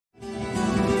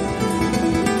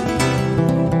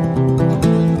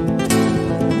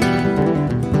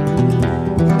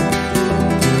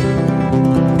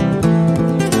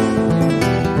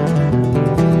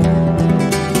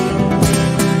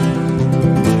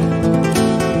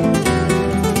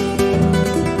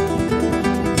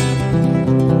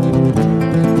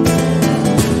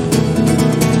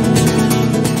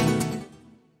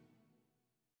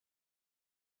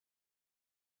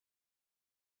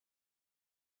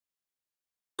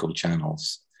electrical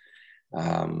channels.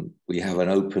 We have an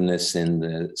openness in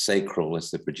the sacral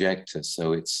as the projector.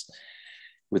 So it's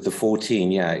with the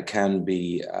 14, yeah, it can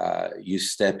be, you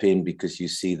step in because you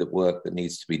see the work that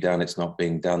needs to be done. It's not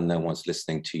being done. No one's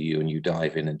listening to you, and you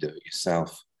dive in and do it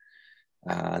yourself.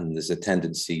 And there's a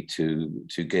tendency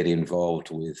to get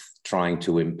involved with trying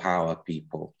to empower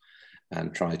people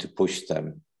and try to push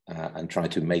them and try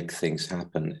to make things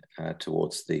happen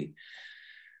towards the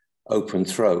open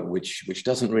throat, which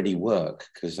doesn't really work,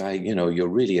 because you're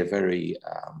really a very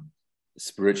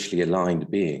spiritually aligned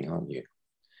being, aren't you?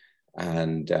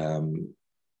 And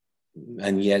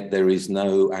yet there is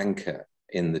no anchor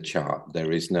in the chart.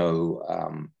 There is no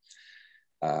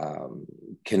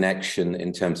connection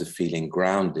in terms of feeling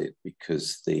grounded,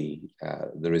 because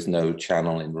there is no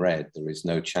channel in red, there is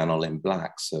no channel in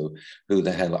black. So who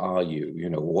the hell are you?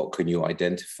 What can you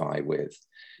identify with?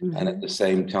 Mm-hmm. And at the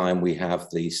same time, we have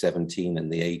the 17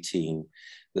 and the 18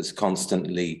 that's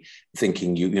constantly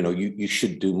thinking you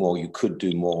should do more, you could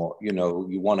do more,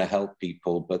 you want to help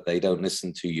people, but they don't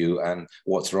listen to you, and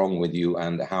what's wrong with you,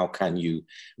 and how can you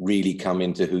really come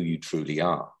into who you truly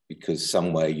are? Because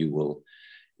somewhere you will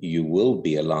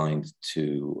be aligned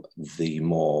to the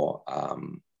more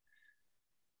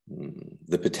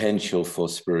the potential for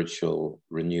spiritual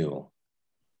renewal.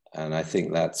 And I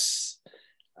think that's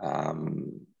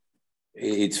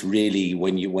it's really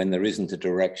when there isn't a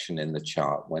direction in the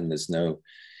chart, when there's no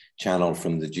channel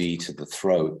from the G to the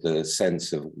throat, the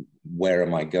sense of where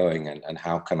am I going and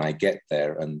how can I get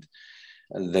there, and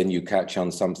then you catch on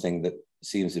something that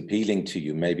seems appealing to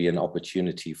you, maybe an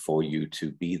opportunity for you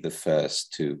to be the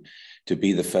first to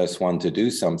be the first one to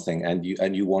do something, and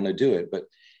you want to do it. But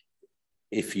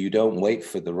if you don't wait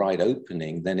for the right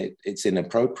opening, then it's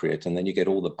inappropriate, and then you get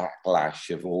all the backlash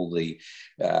of all the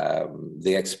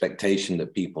expectation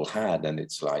that people had, and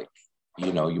it's like,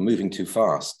 you're moving too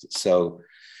fast. So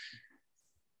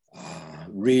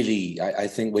really, I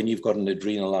think when you've got an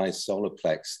adrenalized solar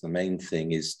plex, the main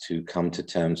thing is to come to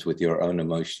terms with your own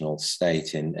emotional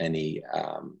state in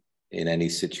any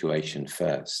situation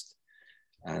first.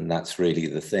 And that's really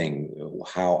the thing.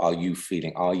 How are you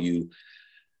feeling? Are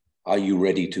you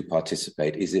ready to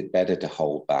participate? Is it better to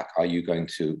hold back? Are you going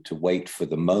to wait for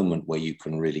the moment where you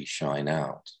can really shine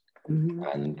out?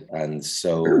 Mm-hmm. And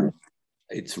so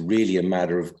it's really a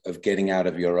matter of getting out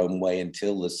of your own way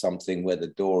until there's something where the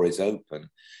door is open,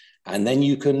 and then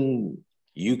you can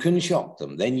shock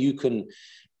them. Then you can,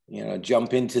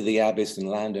 jump into the abyss and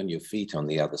land on your feet on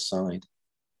the other side.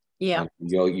 Yeah,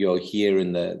 you're here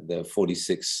in the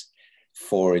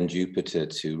 46-4 in Jupiter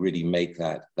to really make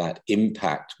that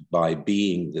impact by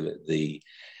being the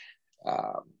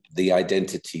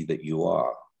identity that you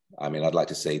are. I mean, I'd like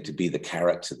to say to be the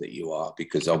character that you are,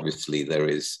 because obviously there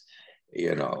is.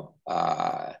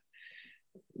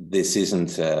 This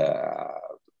isn't,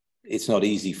 it's not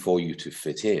easy for you to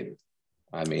fit in.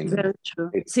 I mean, very true.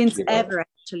 Since ever,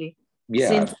 actually. Yeah.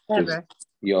 Since ever.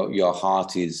 Your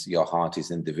heart is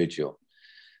individual.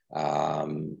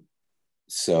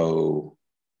 So,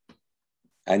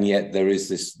 and yet there is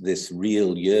this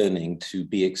real yearning to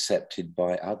be accepted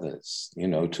by others,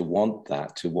 to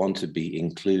want to be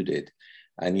included.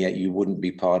 And yet you wouldn't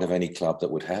be part of any club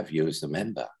that would have you as a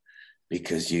member,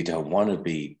 because you don't want to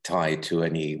be tied to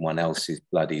anyone else's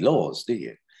bloody laws, do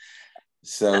you?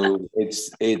 So it's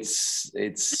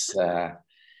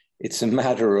a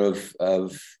matter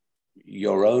of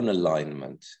your own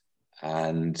alignment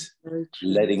and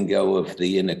letting go of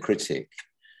the inner critic,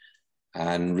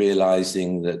 and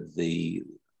realizing that the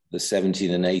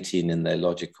 17 and 18 in their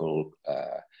logical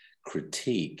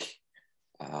critique,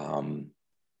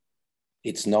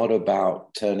 it's not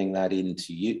about turning that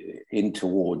in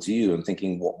towards you and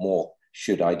thinking, what more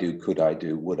should I do, could I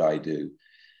do, would I do?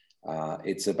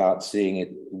 It's about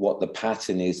seeing what the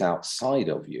pattern is outside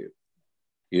of you.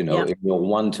 In your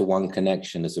one-to-one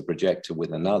connection as a projector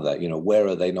with another, where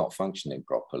are they not functioning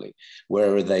properly?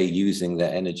 Where are they using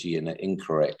their energy in an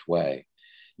incorrect way?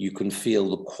 You can feel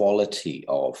the quality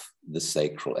of the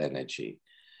sacral energy.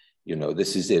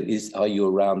 This is it. Are you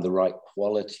around the right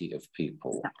quality of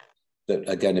people that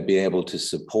are going to be able to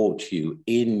support you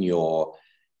in your,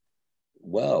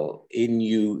 in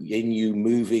you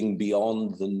moving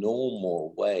beyond the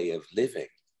normal way of living?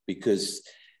 Because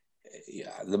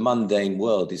the mundane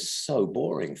world is so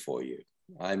boring for you.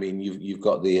 I mean, you've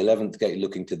got the 11th gate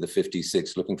looking to the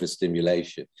 56, looking for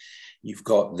stimulation. You've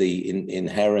got the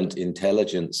inherent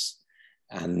intelligence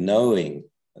and knowing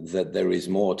that there is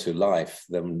more to life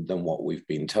than what we've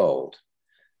been told.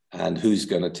 And who's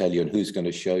going to tell you, and who's going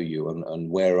to show you, and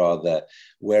where are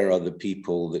the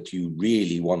people that you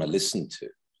really want to listen to?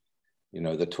 You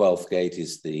know, the 12th gate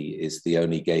is the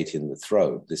only gate in the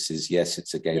throat. This is, yes,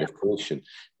 it's a gate of caution,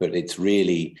 but it's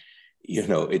really, you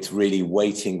know, it's really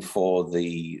waiting for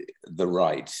the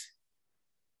right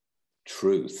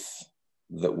truth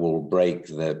that will break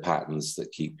the patterns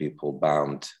that keep people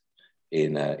bound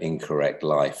in an incorrect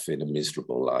life, in a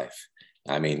miserable life.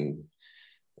 I mean,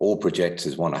 all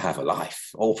projectors want to have a life.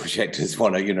 All projectors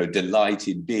want to, you know, delight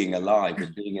in being alive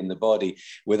and being in the body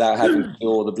without having to do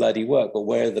all the bloody work. But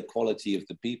where are the quality of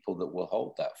the people that will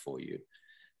hold that for you?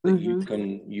 That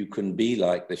you can be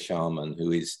like the shaman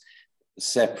who is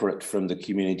separate from the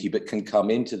community, but can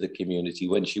come into the community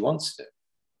when she wants to,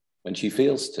 when she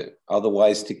feels to.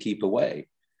 Otherwise, to keep away.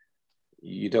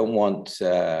 You don't want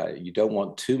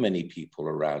too many people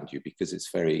around you because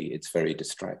it's very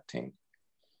distracting.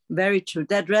 Very true.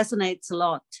 That resonates a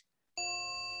lot.